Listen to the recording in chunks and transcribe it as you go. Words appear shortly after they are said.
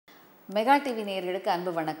Mega TV நேயர்களுக்கு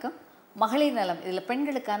அன்பு வணக்கம். மகளிர் நலம் இதில்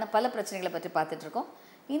பெண்களுக்கான பல பிரச்சனைகளை பற்றி பார்த்துட்டு இருக்கோம்.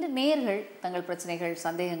 இந்த நேயர்கள் தங்கள் பிரச்சனைகள்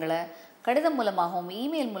சந்தேகங்களை கடிதம் மூலமாகவும்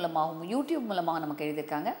இமெயில் மூலமாகவும் யூடியூப் மூலமாக நமக்கு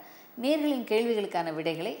எழுதியிருக்காங்க. நேயர்களின் கேள்விகளுக்கான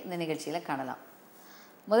விடைகளை இந்த நிகழ்ச்சியில் காணலாம்.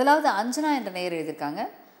 முதலாவது அஞ்சனா என்ற நேயர் எழுதியிருக்காங்க.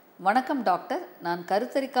 வணக்கம் டாக்டர், நான்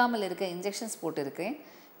கருத்தரிக்காமல் இருக்க இன்ஜெக்ஷன்ஸ் போட்டிருக்கேன்.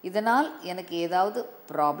 இதனால் எனக்கு ஏதாவது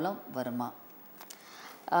ப்ராப்ளம் வருமா?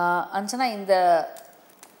 அஞ்சனா, இந்த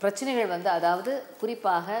பிரச்சனைகள் அதாவது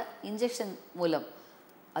குறிப்பாக இன்ஜெக்ஷன் மூலம்,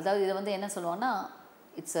 அதாவது இதை என்ன சொல்லுவாங்கன்னா,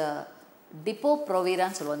 இட்ஸ் அ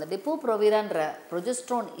டிப்போப்ரோவிரான்னு சொல்லுவோம். அந்த டிப்போப்ரோவிரான்ற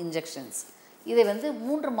ப்ரொஜெஸ்ட்ரோன் இன்ஜெக்ஷன்ஸ் இதை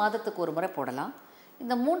 3 மாதத்துக்கு ஒரு முறை போடலாம்.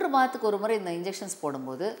 இந்த 3 மாதத்துக்கு ஒரு முறை இந்த இன்ஜெக்ஷன்ஸ்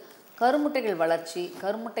போடும்போது கருமுட்டைகள் வளர்ச்சி,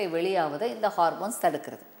 கருமுட்டை வெளியாவதை இந்த ஹார்மோன்ஸ்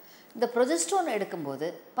தடுக்கிறது. இந்த ப்ரொஜெஸ்ட்ரோன் எடுக்கும்போது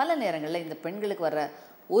பல நேரங்களில் இந்த பெண்களுக்கு வர்ற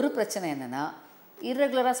ஒரு பிரச்சனை என்னென்னா,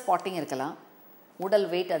 இர்ரெகுலராக ஸ்பாட்டிங் இருக்கலாம், உடல்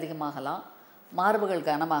வெயிட் அதிகமாகலாம், மார்புகள்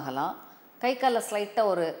கனமாகலாம், கை காலில்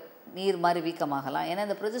ஸ்லைட்டாக ஒரு நீர் மாதிரி வீக்கமாகலாம். ஏன்னா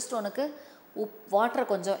இந்த ப்ரொஜெஸ்ட்ரோனுக்கு வாட்டரை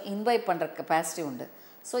கொஞ்சம் இன்வைட் பண்ணுற கெப்பாசிட்டி உண்டு.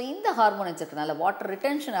 ஸோ இந்த ஹார்மோன் வச்சுருக்கனால வாட்டர்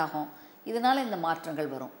ரிட்டென்ஷன் ஆகும். இதனால் இந்த மாற்றங்கள்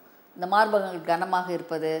வரும். இந்த மார்பகங்கள் கனமாக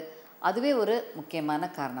இருப்பது அதுவே ஒரு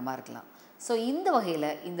முக்கியமான காரணமாக இருக்கலாம். ஸோ இந்த வகையில்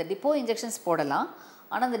இந்த டிப்போ இன்ஜெக்ஷன்ஸ் போடலாம்.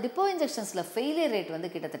 ஆனால் அந்த டிப்போ இன்ஜெக்ஷன்ஸில் ஃபெயிலியர்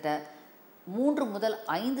ரேட் கிட்டத்தட்ட 3 முதல்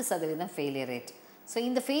 5% ஃபெயிலியர் ரேட். ஸோ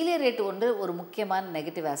இந்த ஃபெயிலியர் ரேட் ஒரு முக்கியமான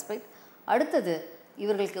நெகட்டிவ் ஆஸ்பெக்ட். அடுத்தது,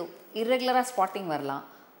 இவர்களுக்கு இர்ரெகுலராக ஸ்பாட்டிங் வரலாம்.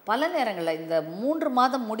 பல நேரங்களில் இந்த 3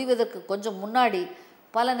 மாதம் முடிவதற்கு கொஞ்சம் முன்னாடி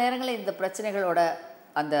பல நேரங்களில் இந்த பிரச்சனைகளோட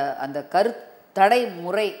அந்த அந்த கருத்தடை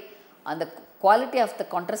முறை, அந்த quality of the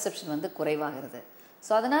contraception குறைவாகிறது.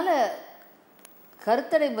 So அதனால்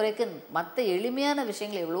கருத்தடை முறைக்கு மற்ற எளிமையான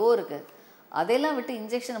விஷயங்கள் எவ்வளவோ இருக்குது. அதையெல்லாம் விட்டு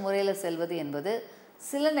இன்ஜெக்ஷன் முறையில் செல்வது என்பது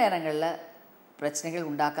சில நேரங்களில் பிரச்சனைகள்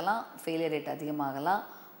உண்டாக்கலாம், ஃபெயிலியர் ரேட் அதிகமாகலாம்,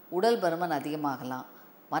 உடல் பருமன் அதிகமாகலாம்.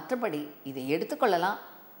 மற்றபடி இதை எடுத்துக்கொள்ளலாம்.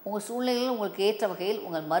 உங்கள் சூழ்நிலையில் உங்களுக்கு ஏற்ற வகையில்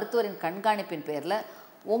உங்கள் மருத்துவரின் கண்காணிப்பின் பேரில்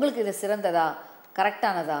உங்களுக்கு இது சிறந்ததா,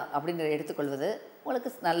 கரெக்டானதா அப்படின்றத எடுத்துக்கொள்வது உங்களுக்கு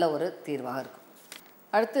நல்ல ஒரு தீர்வாக இருக்கும்.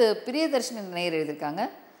 அடுத்து பிரியதர்ஷினி நேயர் எழுதியிருக்காங்க.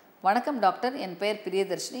 வணக்கம் டாக்டர், என் பெயர்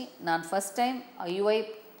பிரியதர்ஷினி. நான் ஃபஸ்ட் டைம் ஐயுஐ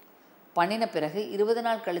பண்ணின பிறகு 20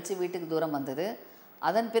 நாள் கழித்து வீட்டுக்கு தூரம் வந்தது.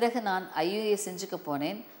 அதன் பிறகு நான் ஐயுஐ செஞ்சுக்க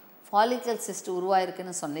போனேன். ஃபாலிக்கல் சிஸ்ட்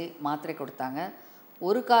உருவாயிருக்குன்னு சொல்லி மாத்திரை கொடுத்தாங்க.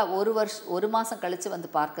 ஒரு மாதம் கழித்து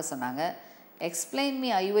பார்க்க சொன்னாங்க. Explain me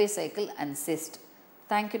IUI cycle and cyst.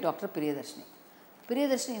 Thank you doctor Priyadarshini.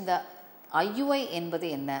 Priyadarshini, இந்த ஐயுஐ என்பது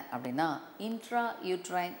என்ன அப்படின்னா, இன்ட்ரா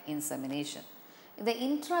யூட்ரைன் இன்செமினேஷன். இந்த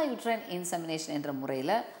இன்ட்ரா யூட்ரைன் இன்செமினேஷன் என்ற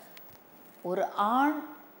முறையில் ஒரு ஆண்,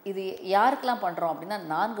 இது யாருக்கெல்லாம் பண்ணுறோம் அப்படின்னா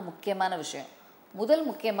 4 முக்கியமான விஷயம். முதல்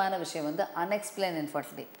முக்கியமான விஷயம் அன்எக்ஸ்பிளைன்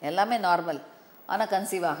இன்ஃபர்டிலிட்டி. எல்லாமே நார்மல், ஆனால்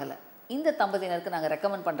கன்சீவ் ஆகலை. இந்த தம்பதியினருக்கு நாங்கள்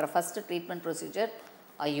ரெக்கமெண்ட் பண்ணுற first treatment procedure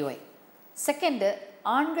IUI. Second,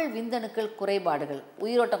 ஆண்கள் விந்தணுக்கள் குறைபாடுகள்,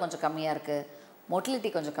 உயிரோட்டம் கொஞ்சம் கம்மியாக இருக்குது, மொட்டிலிட்டி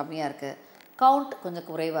கொஞ்சம் கம்மியாக இருக்குது, கவுண்ட் கொஞ்சம்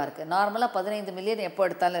குறைவாக இருக்குது. நார்மலாக 15 மில்லியன் எப்போ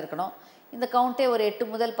எடுத்தாலும் இருக்கணும். இந்த கவுண்ட்டே ஒரு 8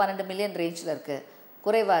 முதல் 12 மில்லியன் ரேஞ்சில் இருக்குது,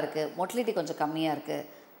 குறைவாக இருக்குது. மொட்டிலிட்டி கொஞ்சம் கம்மியாக இருக்குது,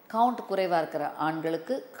 கவுண்ட் குறைவாக இருக்கிற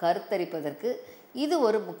ஆண்களுக்கு கருத்தரிப்பதற்கு இது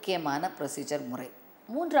ஒரு முக்கியமான ப்ரொசீஜர் முறை.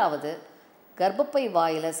 மூன்றாவது, கர்ப்பப்பை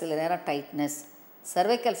வாயில் சில நேரம் டைட்னஸ்,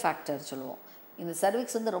 சர்வைக்கல் ஃபேக்டர் சொல்லுவோம். இந்த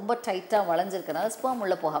சர்விக்ஸ் ரொம்ப டைட்டாக வளைஞ்சிருக்கனால ஸ்பெர்ம்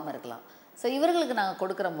உள்ளே போகாமல் இருக்கலாம். ஸோ இவர்களுக்கு நாங்கள்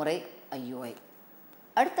கொடுக்குற முறை ஐயுஐ.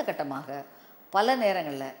 அடுத்த கட்டமாக பல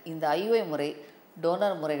நேரங்களில் இந்த ஐயுஐ முறை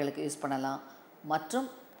டோனர் முறைகளுக்கு யூஸ் பண்ணலாம். மற்றும்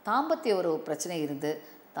தாம்பத்திய ஒரு பிரச்சனை இருந்து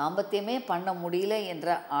தாம்பத்தியமே பண்ண முடியல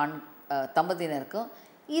என்ற ஆண் தம்பதியினருக்கும்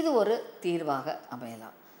இது ஒரு தீர்வாக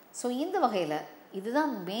அமையலாம். ஸோ இந்த வகையில்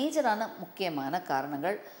இதுதான் மேஜரான முக்கியமான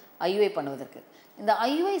காரணங்கள் ஐயுஐ பண்ணுவதற்கு. இந்த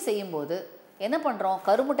ஐயுஐ செய்யும்போது என்ன பண்ணுறோம்,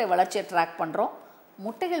 கருமுட்டை வளர்ச்சியை ட்ராக் பண்ணுறோம்.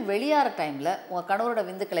 முட்டைகள் வெளியாகிற டைமில் உங்கள் கணவரோட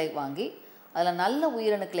விந்துக்களை வாங்கி அதில் நல்ல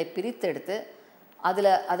உயிரணுக்களை பிரித்து எடுத்து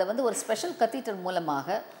அதை ஒரு ஸ்பெஷல் கத்தீட்டர்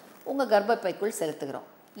மூலமாக உங்கள் கர்ப்பப்பைக்குள் செலுத்துகிறோம்.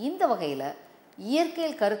 இந்த வகையில்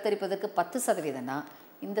இயற்கையில் கருத்தரிப்பதற்கு 10%,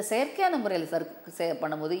 இந்த செயற்கையான முறையில்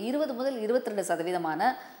பண்ணும்போது 20 முதல்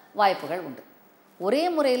 22% வாய்ப்புகள் உண்டு. ஒரே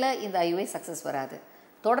முறையில் இந்த ஐயுஐ சக்ஸஸ் வராது.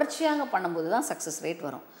 தொடர்ச்சியாக பண்ணும்போது தான் சக்ஸஸ் ரேட்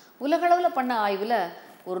வரும். உலகளவில் பண்ண ஆய்வில்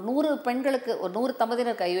ஒரு 100 பெண்களுக்கு, ஒரு 100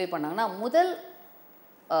 தம்பதியினருக்கு ஐயுஐ பண்ணாங்கன்னா முதல்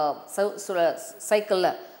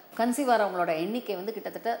சைக்கிளில் கன்சீவ் ஆகிறவங்களோட எண்ணிக்கை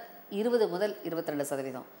கிட்டத்தட்ட 20 முதல்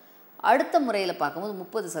 22%. அடுத்த முறையில் பார்க்கும்போது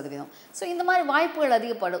 30%. ஸோ இந்த மாதிரி வாய்ப்புகள்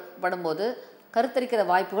அதிகப்படும்போது கருத்தரிக்கிற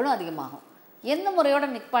வாய்ப்புகளும் அதிகமாகும். எந்த முறையோட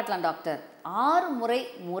நிற்பாட்டலாம் டாக்டர்? 6 முறை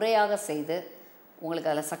முறையாக செய்து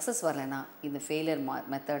உங்களுக்கு அதில் சக்ஸஸ் வரலைன்னா இந்த ஃபெயிலியர்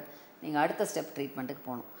மெத்தட், நீங்கள் அடுத்த ஸ்டெப் ட்ரீட்மெண்ட்டுக்கு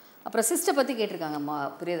போகணும். அப்புறம் சிஸ்ட்டை பற்றி கேட்டிருக்காங்க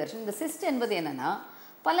பிரியதர்ஷன். இந்த சிஸ்ட் என்பது என்னென்னா,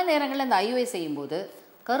 பல நேரங்களில் இந்த ஐயுஐ செய்யும்போது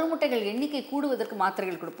கருமுட்டைகள் எண்ணிக்கை கூடுவதற்கு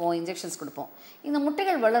மாத்திரைகள் கொடுப்போம், இன்ஜெக்ஷன்ஸ் கொடுப்போம். இந்த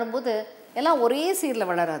முட்டைகள் வளரும்போது எல்லாம் ஒரே சீரில்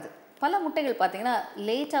வளராது. பல முட்டைகள் பார்த்திங்கன்னா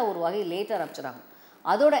லேட்டாக உருவாகி லேட்டாக ரப்சர் ஆகும்.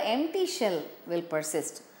 அதோட எம்டி ஷெல் வில்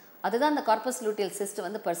பர்சிஸ்ட். அதுதான் அந்த கார்பஸ் லூட்டியல் சிஸ்ட்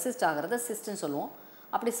வந்து பர்சிஸ்ட் ஆகிறத சிஸ்ட்னு சொல்லுவோம்.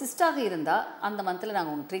 அப்படி சிஸ்டாக இருந்தால் அந்த மந்தில்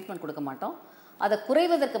நாங்கள் உங்களுக்கு ட்ரீட்மெண்ட் கொடுக்க மாட்டோம். அதை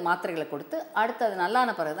குறைவதற்கு மாத்திரைகளை கொடுத்து அடுத்து அது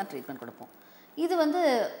நல்லான பிறகு தான் ட்ரீட்மெண்ட் கொடுப்போம்.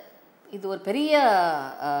 இது ஒரு பெரிய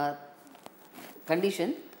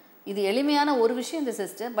கண்டிஷன். இது எளிமையான ஒரு விஷயம் இந்த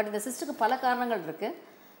சிஸ்ட்டு. பட் இந்த சிஸ்ட்டுக்கு பல காரணங்கள் இருக்குது.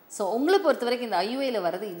 ஸோ உங்களை பொறுத்த வரைக்கும் இந்த ஐயுஐயில்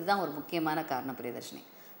வர்றது இதுதான் ஒரு முக்கியமான காரணம் பிரியதர்ஷினி.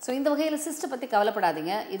 ஸோ இந்த வகையில் சிஸ்ட்டை பற்றி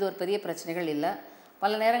கவலைப்படாதீங்க. இது ஒரு பெரிய பிரச்சனைகள் இல்லை.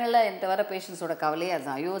 பல நேரங்களில் என்கிட்ட வர பேஷண்ட்ஸோட கவலையே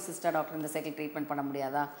அதுதான். ஐயோ சிஸ்டர் டாக்டர் இந்த சைக்கிள் ட்ரீட்மெண்ட் பண்ண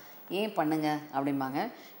முடியாதா, ஏன் பண்ணுங்க அப்படிம்பாங்க.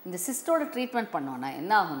 இந்த சிஸ்டோட ட்ரீட்மெண்ட் பண்ணோன்னா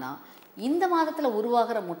என்ன ஆகும்னா, இந்த மாதத்தில்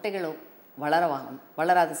உருவாகிற முட்டைகளும்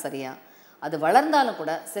வளராது சரியாக. அது வளர்ந்தாலும்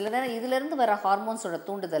கூட சில நேரம் இதிலிருந்து வர ஹார்மோன்ஸோட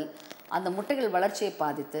தூண்டுதல் அந்த முட்டைகள் வளர்ச்சியை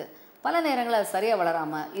பாதித்து பல நேரங்களில் அது சரியாக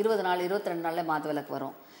வளராமல் 20 நாள் 22 நாளில் மாதவிலக்கு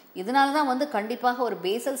வரும். இதனால தான் வந்து கண்டிப்பாக ஒரு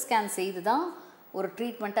பேசல் ஸ்கேன் செய்து தான் ஒரு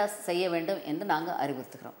ட்ரீட்மெண்ட்டாக செய்ய வேண்டும் என்று நாங்கள்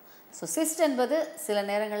அறிவுறுத்துகிறோம். ஸோ சிஸ்ட் என்பது சில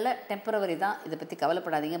நேரங்களில் டெம்பரவரி தான். இதை பற்றி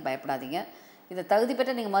கவலைப்படாதீங்க, பயப்படாதீங்க. இதை தகுதி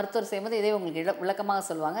பெற்ற நீங்கள் மருத்துவர் செய்யும்போது இதே உங்களுக்கு விளக்கமாக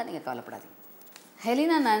சொல்லுவாங்க, நீங்கள் கவலைப்படாதீங்க.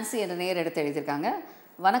 ஹெலினா நான்சி என்ற நேர் எடுத்து எழுதியிருக்காங்க.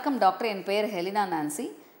 வணக்கம் டாக்டர், என் பெயர் ஹெலினா நான்சி.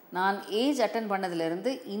 நான் ஏஜ் அட்டன்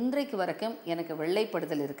பண்ணதிலிருந்து இன்றைக்கு வரைக்கும் எனக்கு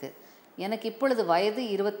வெள்ளைப்படுதல் இருக்குது. எனக்கு இப்பொழுது வயது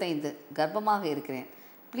 25, கர்ப்பமாக இருக்கிறேன்.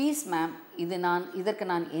 ப்ளீஸ் மேம், இதற்கு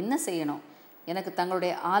நான் என்ன செய்யணும்? எனக்கு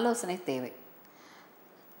தங்களுடைய ஆலோசனை தேவை.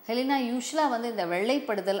 ஹெலினா, யூஸ்வலாக வந்து இந்த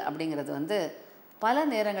வெள்ளைப்படுதல் அப்படிங்கிறது வந்து பல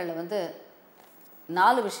நேரங்களில் வந்து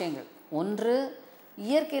 4 விஷயங்கள். ஒன்று,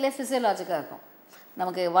 இயற்கையில் ஃபிசியலாஜிக்காக இருக்கும்.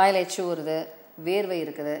 நமக்கு வாயில் எச்சு வருது, வேர்வை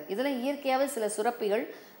இருக்குது. இதெல்லாம் இயற்கையாகவே சில சுரப்பிகள்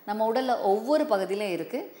நம்ம உடலில் ஒவ்வொரு பகுதியிலையும்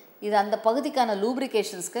இருக்குது. இது அந்த பகுதிக்கான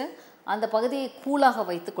லூப்ரிகேஷன்ஸ்க்கு, அந்த பகுதியை கூலாக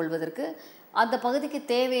வைத்து கொள்வதற்கு, அந்த பகுதிக்கு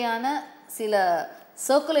தேவையான சில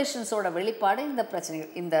சர்க்குலேஷன்ஸோட வெளிப்பாடு இந்த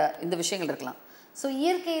பிரச்சனைகள், இந்த விஷயங்கள் இருக்கலாம். ஸோ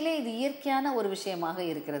இயற்கையிலே இது இயற்கையான ஒரு விஷயமாக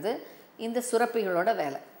இருக்கிறது இந்த சுரப்பிகளோட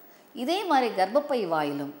வேலை. இதே மாதிரி கர்ப்பப்பை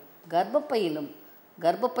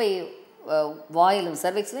வாயிலும்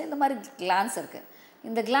சர்விக்ஸில் இந்த மாதிரி கிளான்ஸ் இருக்குது.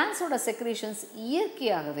 இந்த கிளான்ஸோட செக்ரீஷன்ஸ்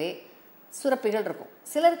இயற்கையாகவே சுரப்பிகள் இருக்கும்.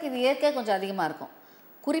 சிலருக்கு இது இயற்கையாக கொஞ்சம் அதிகமாக இருக்கும்.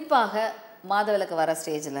 குறிப்பாக மாதவிலக்கு வர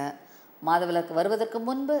ஸ்டேஜில், மாதவிலக்கு வருவதற்கு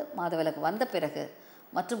முன்பு, மாதவிலக்கு வந்த பிறகு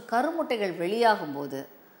மற்றும் கருமுட்டைகள் வெளியாகும்போது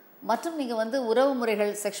மற்றும் நீங்கள் வந்து உறவு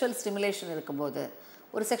முறைகள் செக்ஷுவல் ஸ்டிமுலேஷன் இருக்கும்போது,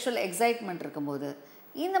 ஒரு செக்ஷுவல் எக்ஸைட்மெண்ட் இருக்கும்போது,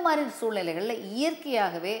 இந்த மாதிரி சூழ்நிலைகளில்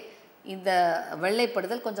இயற்கையாகவே இந்த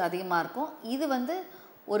வெள்ளைப்படுதல் கொஞ்சம் அதிகமாக இருக்கும். இது வந்து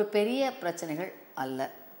ஒரு பெரிய பிரச்சனைகள் அல்ல.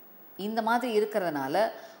 இந்த மாதிரி இருக்கிறதுனால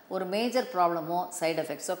ஒரு மேஜர் ப்ராப்ளமோ சைடு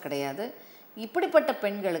எஃபெக்ட்ஸோ கிடையாது. இப்படிப்பட்ட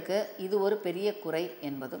பெண்களுக்கு இது ஒரு பெரிய குறை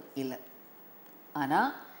என்பதும் இல்லை. ஆனால்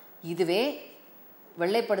இதுவே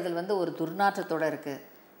வெள்ளைப்படுதல் வந்து ஒரு துர்நாற்றத்தோடு இருக்குது,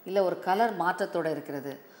 இல்லை ஒரு கலர் மாற்றத்தோடு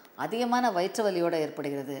இருக்கிறது, அதிகமான வயிற்று வலியோடு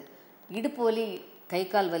ஏற்படுகிறது, இடுப்பு வலி, கை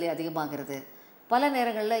கால் வலி அதிகமாகிறது, பல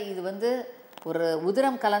நேரங்களில் இது வந்து ஒரு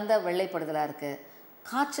உதிரம் கலந்த வெள்ளைப்படுதலாக இருக்குது,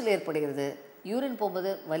 காய்ச்சல் ஏற்படுகிறது, யூரின்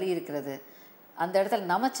போகும்போது வலி இருக்கிறது, அந்த இடத்துல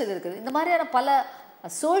நமைச்சல் இருக்குது, இந்த மாதிரியான பல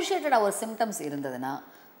அசோசியேட்டடாக ஒரு சிம்டம்ஸ் இருந்ததுன்னா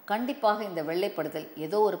கண்டிப்பாக இந்த வெள்ளைப்படுதல்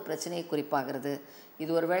ஏதோ ஒரு பிரச்சனையை குறிப்பாகிறது.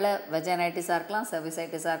 இது ஒரு வேளை வெஜைனைட்டிஸாக இருக்கலாம்,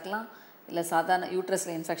 சர்விசைட்டிஸாக இருக்கலாம், இல்லை சாதாரண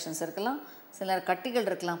யூட்ரஸில் இன்ஃபெக்ஷன்ஸ் இருக்கலாம், சில நேரம் கட்டிகள்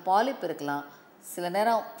இருக்கலாம், பாலிப் இருக்கலாம், சில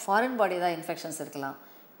நேரம் ஃபாரின் பாடி தான் இன்ஃபெக்ஷன்ஸ் இருக்கலாம்.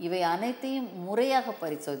 இவை அனைத்தையும் முறையாக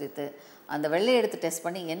பரிசோதித்து அந்த வெள்ளை எடுத்து டெஸ்ட்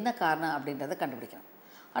பண்ணி என்ன காரணம் அப்படின்றத கண்டுபிடிக்கணும்.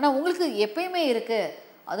 ஆனால் உங்களுக்கு எப்பயுமே இருக்குது,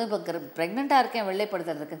 அதுவும் இப்போ ப்ரெக்னெண்ட்டாக இருக்கேன்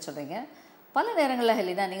வெள்ளைப்படுதல் இருக்குதுன்னு சொல்கிறீங்க. பல நேரங்களில்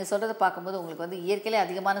ஹெலினா நீங்கள் சொல்கிறத பார்க்கும்போது உங்களுக்கு வந்து இயற்கையிலே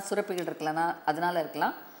அதிகமான சுரப்பிகள் இருக்கலன்னா அதனால்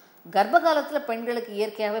இருக்கலாம். கர்ப்ப காலத்தில் பெண்களுக்கு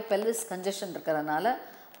இயற்கையாகவே பெல்விஸ் கன்ஜெஷன் இருக்கிறதுனால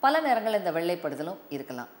பல நேரங்களில் இந்த வெள்ளைப்படுதலும்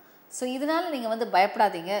இருக்கலாம். ஸோ இதனால் நீங்கள் வந்து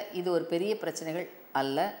பயப்படாதீங்க, இது ஒரு பெரிய பிரச்சனைகள்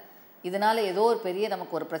அல்ல. இதனால் ஏதோ ஒரு பெரிய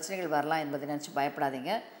நமக்கு ஒரு பிரச்சனைகள் வரலாம் என்பதை நினச்சி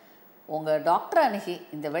பயப்படாதீங்க. உங்கள் டாக்டரை அணுகி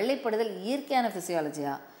இந்த வெள்ளைப்படுதல் இயற்கையான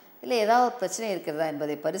ஃபிசியாலஜியா இல்லை ஏதாவது ஒரு பிரச்சனை இருக்கிறதா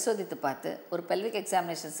என்பதை பரிசோதித்து பார்த்து ஒரு பெல்விக்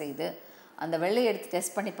எக்ஸாமினேஷன் செய்து அந்த வெள்ளையை எடுத்து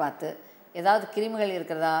டெஸ்ட் பண்ணி பார்த்து ஏதாவது கிருமிகள்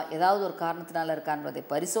இருக்கிறதா, ஏதாவது ஒரு காரணத்தினால இருக்கா என்பதை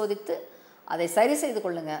பரிசோதித்து அதை சரி செய்து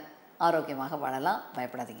கொள்ளுங்கள். ஆரோக்கியமாக வாழலாம்,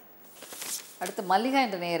 பயப்படாதீங்க. அடுத்து மல்லிகா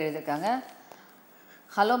என்ற நேயர் எழுதியிருக்காங்க.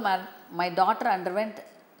 Hello ma'am, my daughter underwent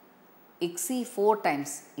ICSI 4 times.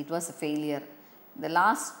 It was a failure. The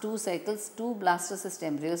last 2 cycles, 2 blastocyst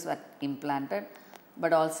embryos were implanted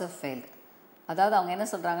but also failed. அதாவது அவங்க என்ன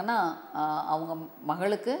சொல்கிறாங்கன்னா, அவங்க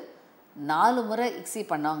மகளுக்கு 4 முறை ICSI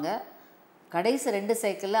பண்ணாங்க. கடைசி 2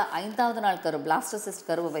 சைக்கிளில் 5வது நாள் பிளாஸ்டோசிஸ்ட்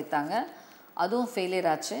கருவை வைத்தாங்க, அதுவும் ஃபெயிலியர்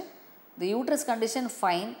ஆச்சு. தி uterus condition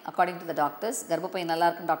fine according to the doctors. கர்ப்பப்பை நல்லா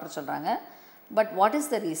இருக்குன்னு டாக்டர் சொல்கிறாங்க. But what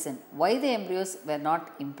is the reason why the embryos where not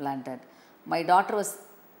implanted? My daughter was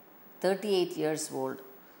 38 years old.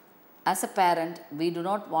 As a parent, we do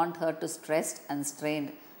not want her to stressed and strained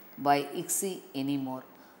by ICSI anymore.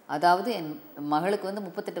 அதாவது என் மகளுக்கு வந்து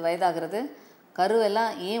 38 வயதாகிறது,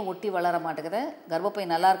 கருவெல்லாம் ஏன் ஒட்டி வளர மாட்டேங்குது, கர்ப்பப்பை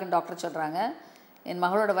நல்லா இருக்குன்னு டாக்டர் சொல்கிறாங்க. என்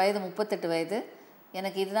மகளோட வயது 38 வயது.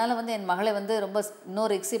 எனக்கு இதனால் வந்து என் மகளை வந்து ரொம்ப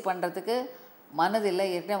இன்னொரு எக்ஸிட் பண்ணுறதுக்கு மனதில்லை.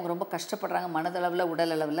 ஏற்கனவே அவங்க ரொம்ப கஷ்டப்படுறாங்க மனதளவில்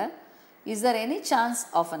உடல் அளவில். Is there any chance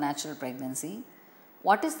of a natural pregnancy?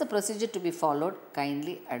 What is the procedure to be followed?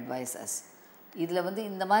 Kindly advise us. இதில் வந்து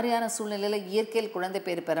இந்த மாதிரியான சூழ்நிலையில் இயற்கையில் குழந்தை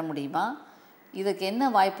பேர் பெற முடியுமா? இதுக்கு என்ன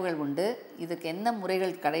வாய்ப்புகள் உண்டு? இதுக்கு என்ன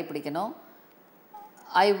முறைகள் கடைபிடிக்கணும்?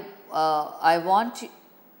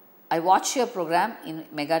 I watch your program in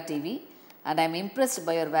Mega TV and I am impressed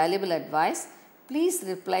by your valuable advice. Please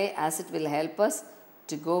reply as it will help us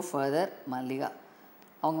to go further. Mallika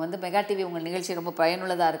அவங்க வந்து மெகா டிவி உங்கள் நிகழ்ச்சி ரொம்ப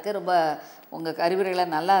பயனுள்ளதாக இருக்குது, ரொம்ப உங்கள்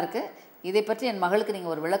அறிவுரைகளாக நல்லா இருக்குது. இதை பற்றி என் மகளுக்கு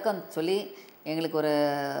நீங்கள் ஒரு விளக்கம் சொல்லி எங்களுக்கு ஒரு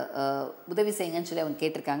உதவி செய்யுங்கன்னு சொல்லி அவங்க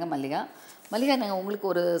கேட்டிருக்காங்க. மல்லிகா நாங்கள் உங்களுக்கு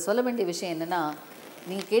ஒரு சொல்ல வேண்டிய விஷயம் என்னென்னா,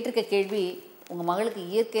 நீங்கள் கேட்டிருக்க கேள்வி உங்கள் மகளுக்கு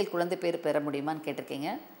இயற்கையில் குழந்தை பேர் பெற முடியுமான்னு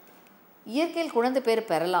கேட்டிருக்கீங்க. இயற்கையில் குழந்தை பேர்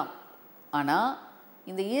பெறலாம். ஆனால்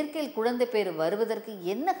இந்த இயற்கையில் குழந்தை பேர் வருவதற்கு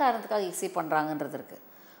என்ன காரணத்துக்காக எக்ஸிட் பண்ணுறாங்கன்றது இருக்குது.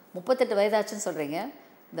 38 வயதாச்சுன்னு சொல்கிறீங்க.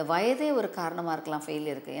 இந்த வயதே ஒரு காரணமாக இருக்கலாம்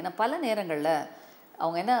ஃபெயிலியருக்கு. ஏன்னா பல நேரங்களில்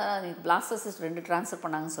அவங்க என்ன பிளாஸ்டோசிஸ்ட் 2 ட்ரான்ஸ்ஃபர்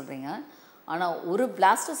பண்ணாங்கன்னு சொல்கிறீங்க. ஆனால் ஒரு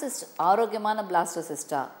பிளாஸ்டோசிஸ்ட் ஆரோக்கியமான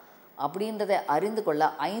பிளாஸ்டோசிஸ்டா அப்படின்றத அறிந்து கொள்ள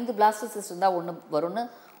 5 பிளாஸ்டோசிஸ்ட் இருந்தால் ஒன்று வரும்னு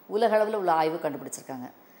உலகளவில் உள்ள ஆய்வு கண்டுபிடிச்சிருக்காங்க.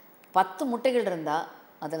 10 முட்டைகள் இருந்தால்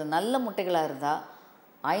அதில் நல்ல முட்டைகளாக இருந்தால்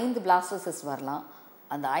 5 பிளாஸ்டோசிஸ்ட் வரலாம்.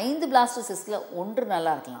 அந்த 5 பிளாஸ்டோசிஸ்ட்டில் ஒன்று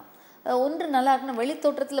நல்லா இருக்கலாம். ஒன்று நல்லா இருக்குன்னா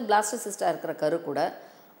வெளித்தோற்றத்தில் பிளாஸ்டோசிஸ்ட்டாக இருக்கிற கரு கூட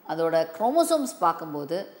அதோட குரோமோசோம்ஸ்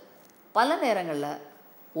பார்க்கும்போது பல நேரங்களில்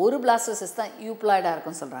ஒரு பிளாஸ்டோசிஸ்ட் தான் யூப்ளாய்டாக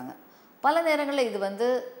இருக்குன்னு சொல்கிறாங்க. பல நேரங்களில் இது வந்து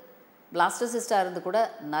பிளாஸ்டோசிஸ்ட்டாக இருந்து கூட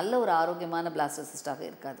நல்ல ஒரு ஆரோக்கியமான பிளாஸ்டோசிஸ்ட்டாக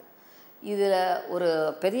இருக்காது. இதில் ஒரு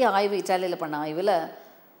பெரிய ஆய்வு இட்டாலியில் பண்ண ஆய்வில்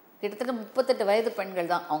கிட்டத்தட்ட 38 வயது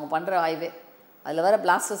பெண்கள் தான் அவங்க பண்ணுற ஆய்வே. அதில் வர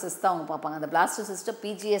பிளாஸ்டோசிஸ்ட் தான் அவங்க பார்ப்பாங்க. அந்த பிளாஸ்டோசிஸ்ட்டை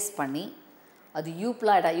பிஜிஎஸ் பண்ணி அது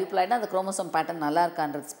யூப்ளாய்டா அந்த குரோமோசோம் பேட்டர்ன் நல்லா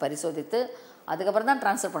இருக்கான்றது பரிசோதித்து அதுக்கப்புறம் தான்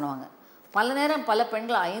ட்ரான்ஸ்ஃபர் பண்ணுவாங்க. பல நேரம் பல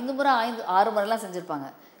பெண்கள் 5 முறை 6 முறைலாம் செஞ்சுருப்பாங்க.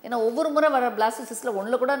 ஏன்னா ஒவ்வொரு முறை வர பிளாஸ்டோசிஸ்ட்டில்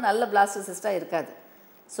ஒன்றில் கூட நல்ல பிளாஸ்டோசிஸ்ட்டாக இருக்காது.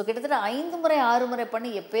 ஸோ கிட்டத்தட்ட 5 முறை 6 முறை பண்ணி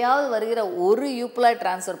எப்போயாவது வருகிற ஒரு யூப்ளாய்ட்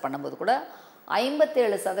ட்ரான்ஸ்ஃபர் பண்ணும்போது கூட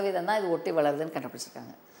 57% தான் இது ஒட்டி வளருதுன்னு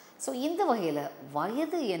கண்டுபிடிச்சிருக்காங்க. ஸோ இந்த வகையில்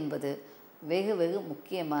வயது என்பது வெகு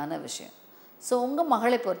முக்கியமான விஷயம். ஸோ உங்கள்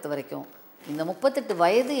மகளை பொறுத்த வரைக்கும் இந்த 38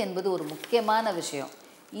 வயது என்பது ஒரு முக்கியமான விஷயம்.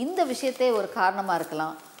 இந்த விஷயத்தே ஒரு காரணமாக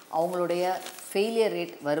இருக்கலாம். அவங்களுடைய ஃபெயிலியர்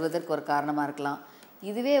ரேட் வருவதற்கு ஒரு காரணமாக இருக்கலாம்.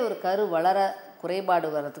 இதுவே ஒரு கரு வளர குறைபாடு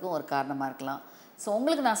வர்றதுக்கும் ஒரு காரணமாக இருக்கலாம். ஸோ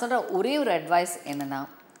உங்களுக்கு நான் சொல்கிற ஒரே ஒரு அட்வைஸ் என்னென்னா,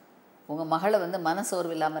 உங்கள் மகளை வந்து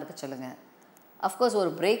மனசோர்வு இல்லாமல் இருக்க சொல்லுங்கள். அஃப்கோர்ஸ்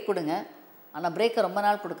ஒரு பிரேக் கொடுங்க. ஆனால் பிரேக்கை ரொம்ப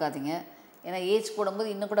நாள் கொடுக்காதீங்க. ஏன்னா ஏஜ்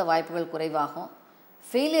கூடும்போது இன்னும் கூட வாய்ப்புகள் குறைவாகும்.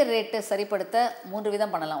 ஃபெயிலியர் ரேட்டை சரிப்படுத்த 3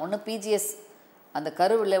 விதம் பண்ணலாம். ஒன்று பிஜிஎஸ், அந்த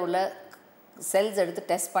கருவில் உள்ள செல்ஸ் எடுத்து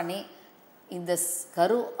டெஸ்ட் பண்ணி இந்த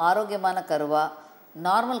கரு ஆரோக்கியமான கருவா,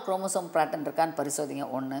 நார்மல் குரோமோசோம் பேட்டர்ன் இருக்கான்னு பரிசோதிங்க.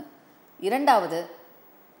 1. 2வது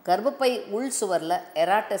கர்ப்பப்பை உள் சுவரில்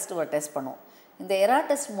எரா டெஸ்ட் ஒரு டெஸ்ட் பண்ணுவோம். இந்த எரா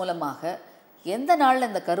டெஸ்ட் மூலமாக எந்த நாளில்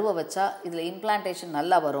இந்த கருவை வச்சா இதில் இம்ப்ளான்டேஷன்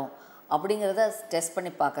நல்லா வரும் அப்படிங்கிறத டெஸ்ட்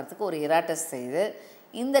பண்ணி பார்க்குறதுக்கு ஒரு எரா டெஸ்ட் செய்து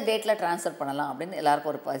இந்த டேட்டில் ட்ரான்ஸ்ஃபர் பண்ணலாம் அப்படின்னு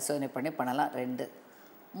எல்லாருக்கும் ஒரு பரிசோதனை பண்ணலாம். 2.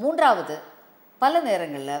 3வது பல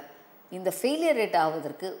நேரங்களில் இந்த ஃபெயிலியர் ரேட்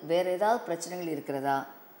ஆவதற்கு வேறு ஏதாவது பிரச்சனைகள் இருக்கிறதா,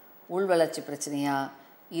 உள் வளர்ச்சி பிரச்சனையா,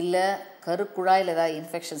 இல்லை கருக்குழாயில் ஏதாவது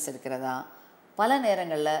இன்ஃபெக்ஷன்ஸ் இருக்கிறதா. பல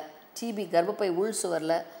நேரங்களில் டிபி கர்ப்பப்பை உள்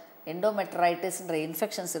சுவரில் எண்டோமெட்ரைட்டிஸ்ன்ற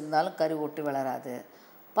இன்ஃபெக்ஷன்ஸ் இருந்தாலும் கரு ஒட்டி வளராது.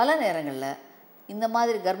 பல நேரங்களில் இந்த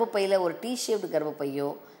மாதிரி கர்ப்பப்பையில் ஒரு டி ஷேப்டு கர்ப்பப்பையோ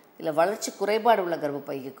இல்லை வளர்ச்சி குறைபாடு உள்ள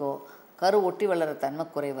கர்ப்பப்பைக்கோ கரு ஒட்டி வளர தன்மை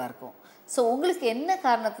குறைவாக இருக்கும். ஸோ உங்களுக்கு என்ன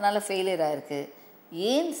காரணத்தினால ஃபெயிலியர் ஆகிருக்கு,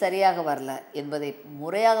 ஏன் சரியாக வரல என்பதை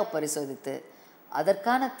முறையாக பரிசோதித்து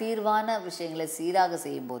அதற்கான தீர்வான விஷயங்களை சீராக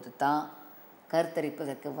செய்யும்போது தான்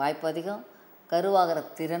கருத்தரிப்பதற்கு வாய்ப்பு அதிகம், கருவாகிற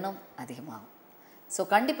திறனும் அதிகமாகும். ஸோ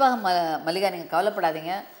கண்டிப்பாக மல்லிகா நீங்கள்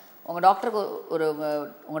கவலைப்படாதீங்க. உங்கள்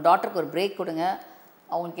டாக்டருக்கு ஒரு பிரேக் கொடுங்க.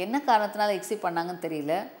 அவங்களுக்கு என்ன காரணத்தினால எக்ஸிட் பண்ணாங்கன்னு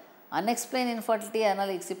தெரியல, அன்எக்ஸ்பிளைன் இன்ஃபர்டிலிட்டி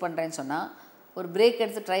அதனால் எக்ஸிட் பண்ணுறேன்னு சொன்னால் ஒரு பிரேக்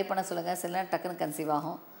எடுத்து ட்ரை பண்ண சொல்லுங்கள். சில நேரம் டக்குன்னு கன்சீவ்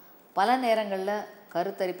ஆகும். பல நேரங்களில்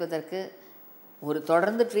கருத்தரிப்பதற்கு ஒரு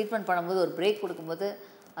தொடர்ந்து ட்ரீட்மெண்ட் பண்ணும்போது ஒரு பிரேக் கொடுக்கும்போது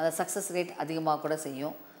அந்த சக்ஸஸ் ரேட் அதிகமாக கூட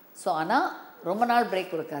செய்யும். ஸோ ஆனால் ரொம்ப நாள்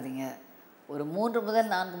பிரேக் கொடுக்காதீங்க. ஒரு 3 முதல்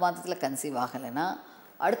 4 மாதத்தில் கன்சீவ் ஆகலைன்னா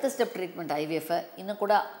அடுத்த ஸ்டெப் ட்ரீட்மெண்ட் ஐவிஎஃப்பை இன்னும்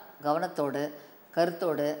கூட கவனத்தோடு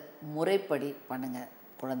கருத்தோடு முறைப்படி பண்ணுங்கள்.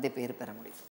 குழந்தை பேர் பெற முடியும்.